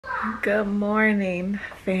Good morning,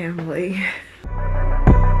 family.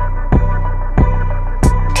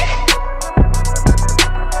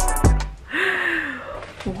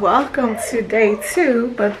 Welcome to day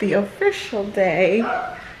 2, but the official day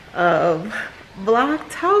of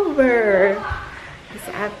Vlogtober. It's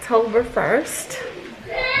October 1st.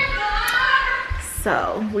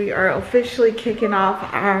 So we are officially kicking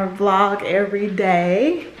off our vlog every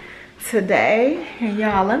day today. And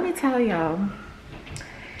y'all, let me tell y'all,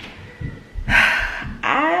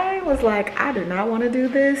 I was like, I do not want to do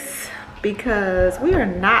this because we are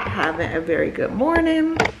not having a very good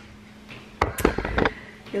morning.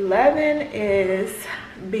 11 is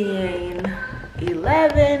being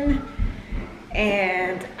 11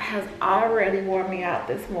 and has already worn me out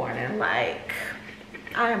this morning. Like,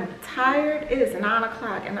 I am tired. It is 9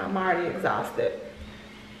 o'clock and I'm already exhausted.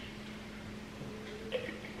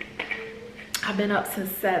 I've been up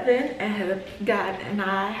since 7 and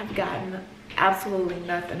I have gotten absolutely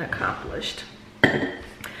nothing accomplished.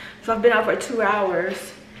 So I've been out for 2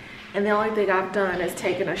 hours and the only thing I've done is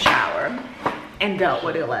taken a shower and dealt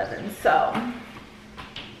with 11. So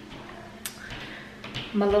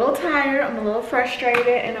I'm a little tired, I'm a little frustrated,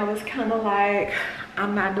 and I was kind of like,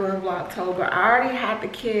 I'm not doing Vlogtober. I already had the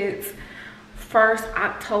kids' first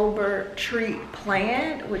October treat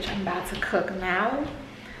planned, which I'm about to cook now.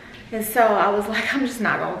 And so I was like, I'm just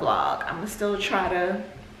not gonna vlog. I'm gonna still try to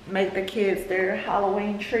make the kids their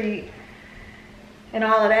Halloween treat and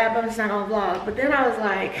all of that, but I'm just not gonna vlog. But then I was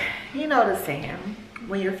like, you know the saying,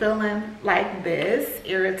 when you're feeling like this,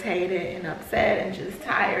 irritated and upset and just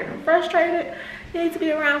tired and frustrated, you need to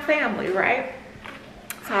be around family, right?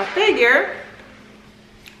 So I figure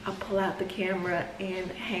I'll pull out the camera and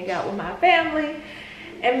hang out with my family,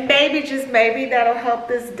 and maybe, just maybe, that'll help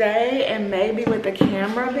this day. And maybe with the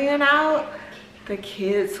camera being out, the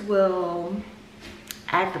kids will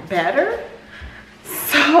act better.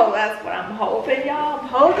 So that's what I'm hoping, y'all. I'm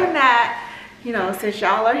hoping that, you know, since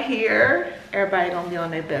y'all are here, everybody gonna be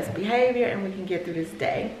on their best behavior and we can get through this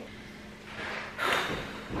day.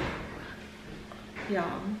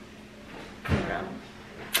 Y'all, you know.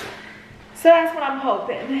 So that's what I'm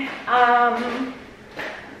hoping.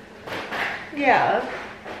 Yeah.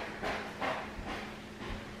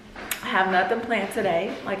 I have nothing planned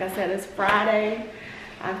today. Like I said, it's Friday,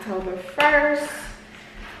 October 1st.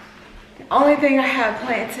 The only thing I have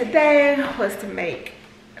planned today was to make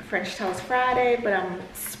French Toast Friday, but I'm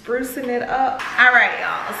sprucing it up. All right,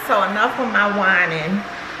 y'all, so enough of my whining.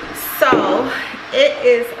 So it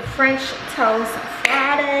is French Toast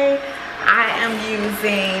Friday. I am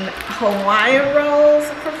using Hawaiian rolls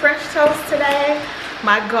for French toast today.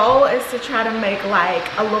 My goal is to try to make like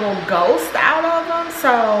a little ghost out of them.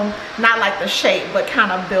 So not like the shape, but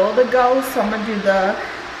kind of build a ghost. So I'm gonna do the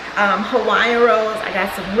Hawaiian rolls. I got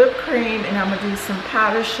some whipped cream and I'm gonna do some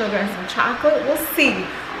powdered sugar and some chocolate. We'll see.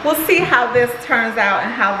 We'll see how this turns out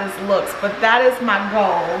and how this looks, but that is my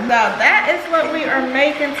goal. Now that is what we are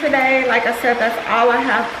making today. Like I said, that's all I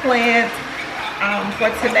have planned for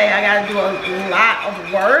today. I gotta do a lot of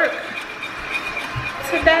work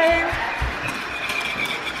today.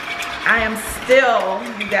 I am still,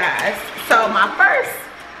 you guys. So my first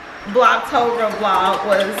Vlogtober vlog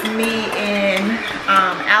was me in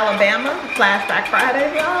Alabama, Flashback Friday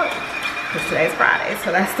vlog. Because today's Friday,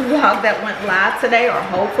 so that's the vlog that went live today, or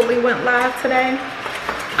hopefully went live today.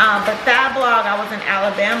 But that vlog, I was in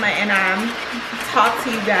Alabama and I talked to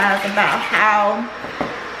you guys about how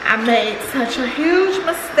I made such a huge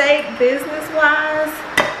mistake business-wise,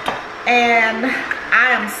 and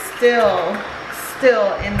I am still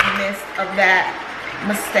in the midst of that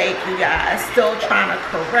mistake, you guys. Still trying to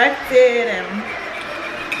correct it and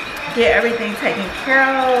get everything taken care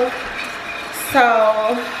of.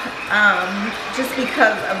 So just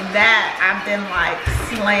because of that, I've been like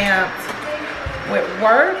slammed with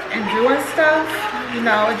work and doing stuff. You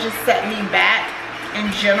know, it just set me back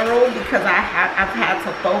in general because I've had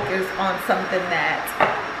to focus on something that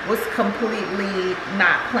was completely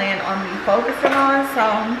not planned on me focusing on.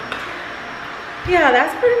 So yeah,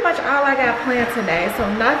 that's pretty much all I got planned today. So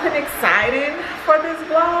nothing exciting for this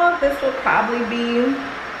vlog. This will probably be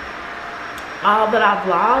all that I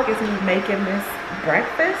vlog, is me making this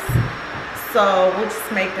breakfast. So we'll just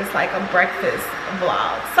make this like a breakfast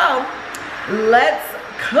vlog. So let's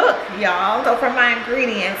cook, y'all. So for my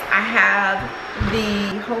ingredients, I have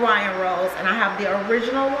the Hawaiian rolls and I have the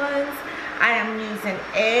original ones. I am using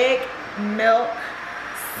egg, milk,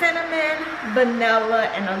 cinnamon, vanilla,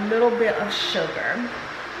 and a little bit of sugar.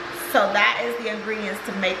 So that is the ingredients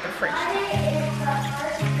to make the French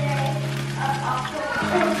toast.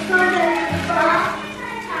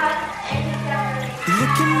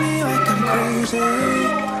 Look at me like I'm crazy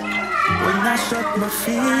when I shut my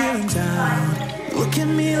feelings out. Look at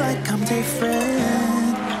me like I'm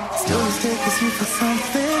different, still mistaken me for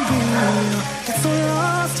something real. Get so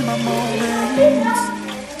lost in my moments,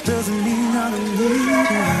 doesn't mean I don't need you.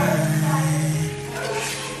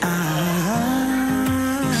 I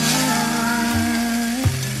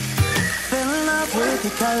fell in love with the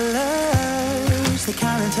colors, they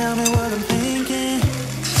kinda tell me what I'm thinking.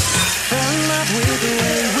 Fell in love with the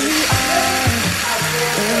way we are, and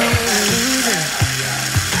the way we're losing.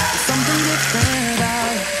 There's something different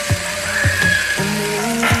about it, and the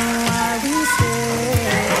reason why we stay.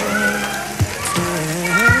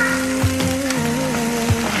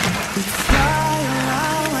 We fly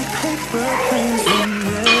around like paper planes, we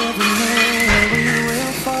never know where we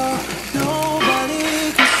will fall.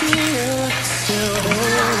 Nobody can see us, still they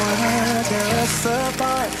wanna tear us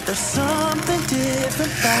apart. There's something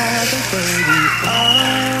different about the way we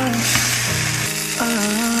are.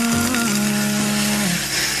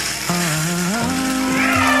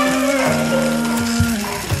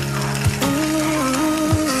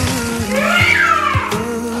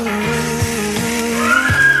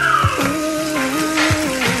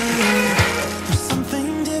 There's something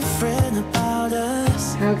different about us.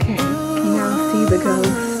 Okay, can y'all see the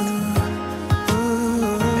ghost?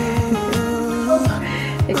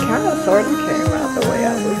 It kind of sort of came out the way I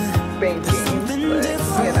was thinking, but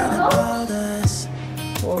you know,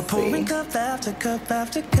 we'll see. Cup after cup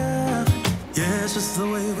after cup. Yeah, it's just the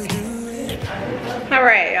way we do it. All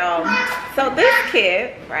right, y'all. So this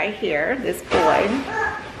kid right here, this boy,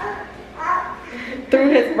 threw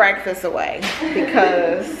his breakfast away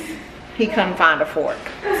because he couldn't find a fork.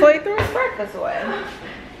 So he threw his breakfast away.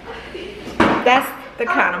 That's the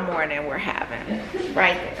kind of morning we're having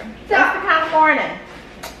right there. That's the kind of morning.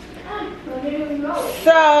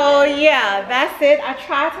 So yeah, that's it. I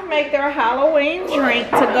tried to make their Halloween drink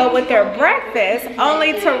to go with their breakfast,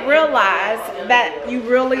 only to realize that you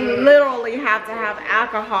really literally have to have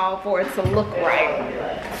alcohol for it to look right.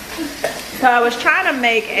 So I was trying to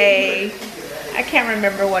make I can't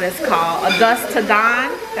remember what it's called, a dusk to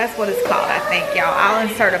dawn. That's what it's called, I think, y'all. I'll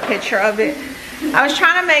insert a picture of it. I was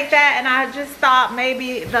trying to make that, and I just thought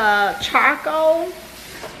maybe the charcoal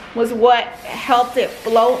was what helped it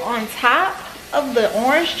float on top of the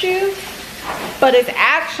orange juice, but it's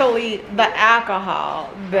actually the alcohol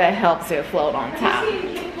that helps it float on top.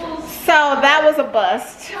 So that was a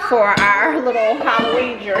bust for our little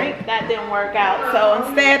Halloween drink. That didn't work out. So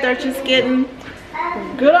instead they're just getting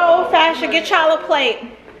good old fashioned, get y'all a plate,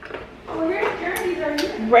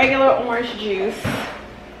 regular orange juice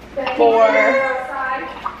for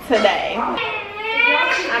today.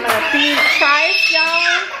 I'm gonna feed Trice,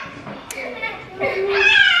 y'all.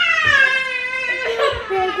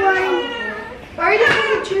 Are you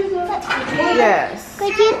going to choose those? Yes.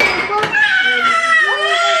 Could you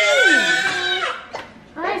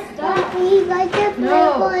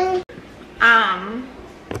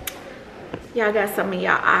y'all got some in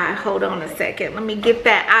your eye. Hold on a second. Let me get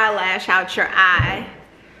that eyelash out your eye.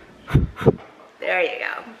 There you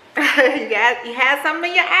go. you had something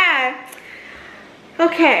in your eye.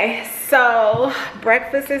 Okay, so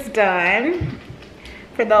breakfast is done.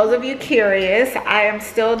 For those of you curious, I am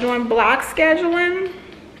still doing block scheduling,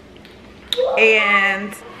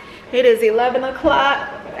 and it is 11 o'clock.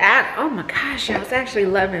 Oh my gosh, y'all, it's actually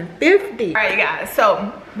 11:50. All right, you guys,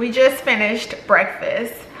 so we just finished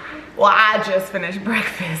breakfast. Well, I just finished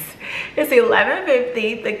breakfast. It's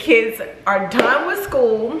 11:50. The kids are done with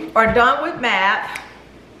school or done with math.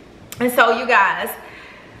 And so you guys,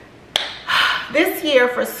 this year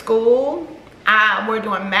for school, we're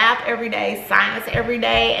doing math every day, science every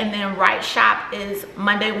day, and then Right Shop is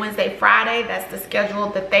Monday, Wednesday, Friday. That's the schedule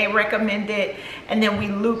that they recommended, and then we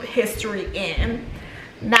loop history in.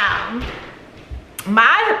 Now,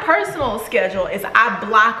 my personal schedule is I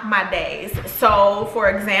block my days. So for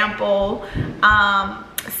example,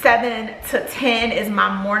 7 to 10 is my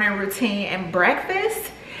morning routine and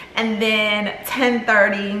breakfast, and then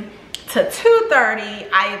 10:30 to 2:30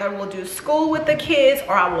 I either will do school with the kids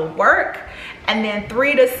or I will work, and then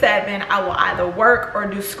 3 to 7 I will either work or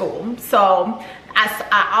do school. So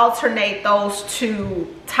I alternate those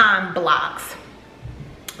two time blocks.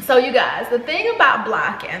 So you guys, the thing about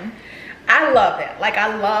blocking, I love it. Like,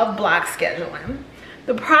 I love block scheduling.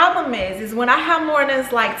 The problem is when I have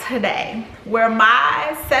mornings like today where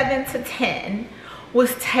my 7 to 10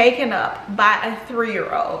 was taken up by a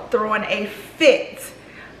 3-year-old throwing a fit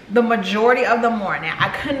the majority of the morning. I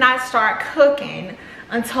could not start cooking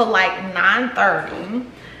until like 9:30.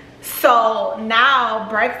 So now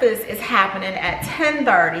breakfast is happening at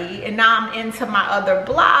 10:30, and now I'm into my other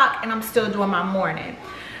block and I'm still doing my morning.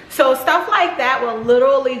 So stuff like that will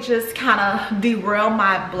literally just kind of derail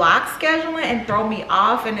my block scheduling and throw me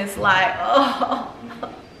off, and it's like, oh.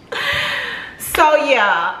 So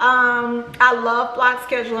yeah, I love block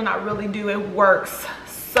scheduling. I really do. It works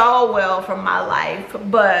so well for my life,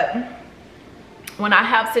 but when I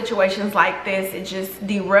have situations like this, it just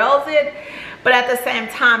derails it. But at the same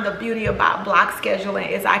time, the beauty about block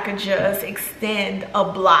scheduling is I could just extend a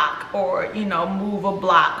block, or, you know, move a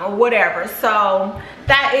block or whatever. So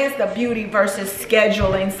that is the beauty versus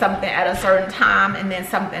scheduling something at a certain time and then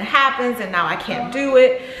something happens and now I can't do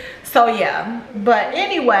it. So yeah, but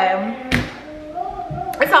anyway,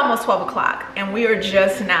 it's almost 12 o'clock and we are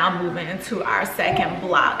just now moving into our second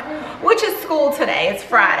block, which is school today. It's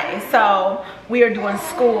Friday, so we are doing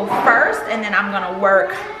school first and then I'm gonna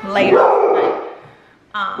work later.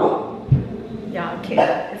 Y'all kid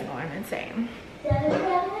is going insane.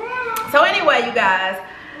 So anyway, you guys,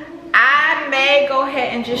 I may go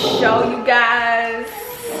ahead and just show you guys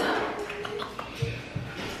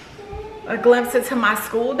a glimpse into my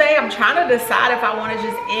school day. I'm trying to decide if I want to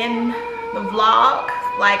just end the vlog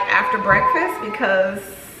like after breakfast, because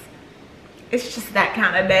it's just that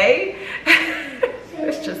kind of day.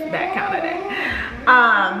 It's just that kind of day.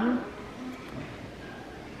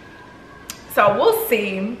 So we'll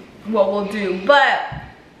see what we'll do, but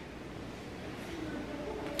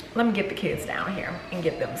let me get the kids down here and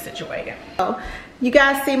get them situated. So you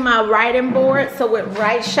guys see my writing board. So with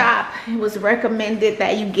Write Shop, it was recommended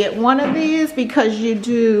that you get one of these because you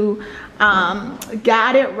do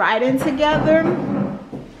guided writing together.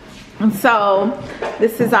 And so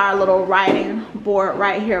this is our little writing board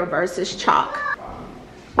right here versus chalk.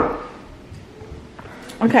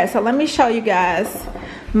 Okay, so let me show you guys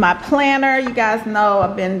my planner. You guys know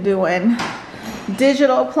I've been doing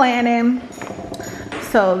digital planning.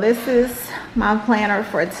 So this is my planner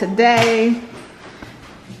for today.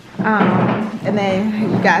 And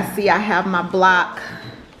then you guys see I have my block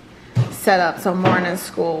set up, so morning,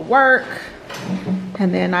 school, work.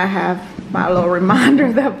 And then I have my little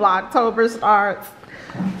reminder that Vlogtober starts.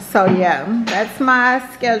 So yeah, that's my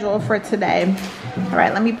schedule for today. All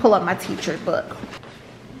right, let me pull up my teacher book.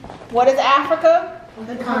 What is Africa?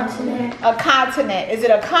 A continent. A continent. Is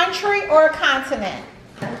it a country or a continent?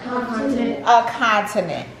 A continent. A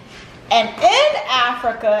continent. And in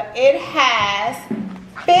Africa, it has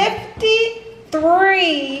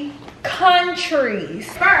 53 countries.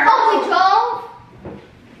 First, Oh, we drove?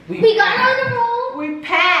 We got on the road? we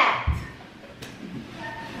packed.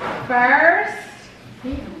 First,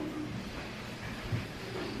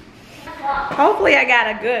 hopefully I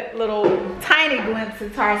got a good little tiny glimpse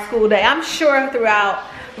into our school day. I'm sure throughout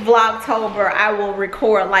Vlogtober I will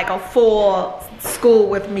record like a full school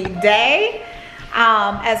with me day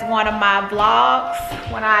as one of my vlogs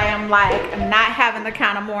when I am like not having the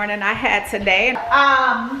kind of morning I had today.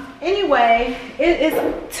 Anyway, it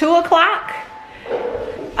is 2 o'clock.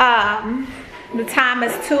 The time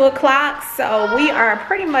is 2 o'clock, so we are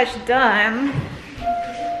pretty much done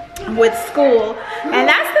with school. And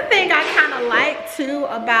that's the thing I kind of like too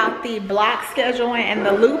about the block scheduling and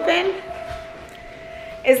the looping,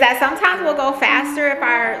 is that sometimes we'll go faster if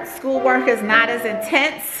our schoolwork is not as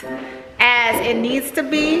intense as it needs to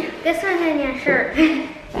be. This one's in your shirt.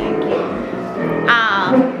 Thank you.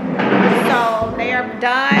 So they are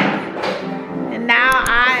done. And now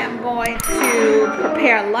I am going to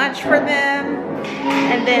prepare lunch for them.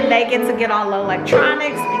 And then they get to get on the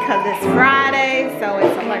electronics because it's Friday, so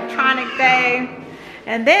it's electronic day.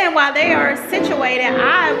 And then while they are situated,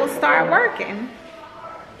 I will start working.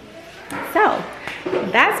 So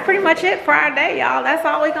that's pretty much it for our day, y'all. That's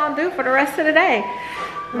all we're gonna do for the rest of the day.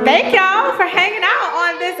 Thank y'all for hanging out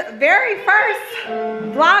on this very first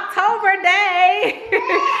Vlogtober day.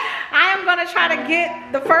 I am gonna try to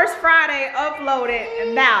get the first Friday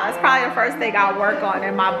uploaded now. That's probably the first thing I'll work on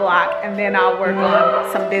in my block, and then I'll work on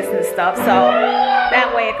some business stuff, so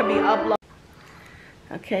that way it can be uploaded.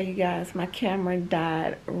 Okay, you guys, my camera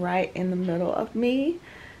died right in the middle of me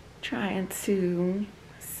trying to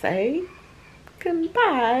say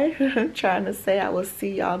goodbye. I'm trying to say I will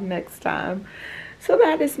see y'all next time. So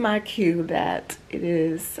that is my cue that it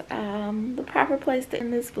is the proper place to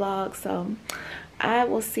end this vlog. So I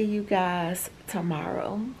will see you guys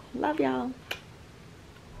tomorrow. Love y'all.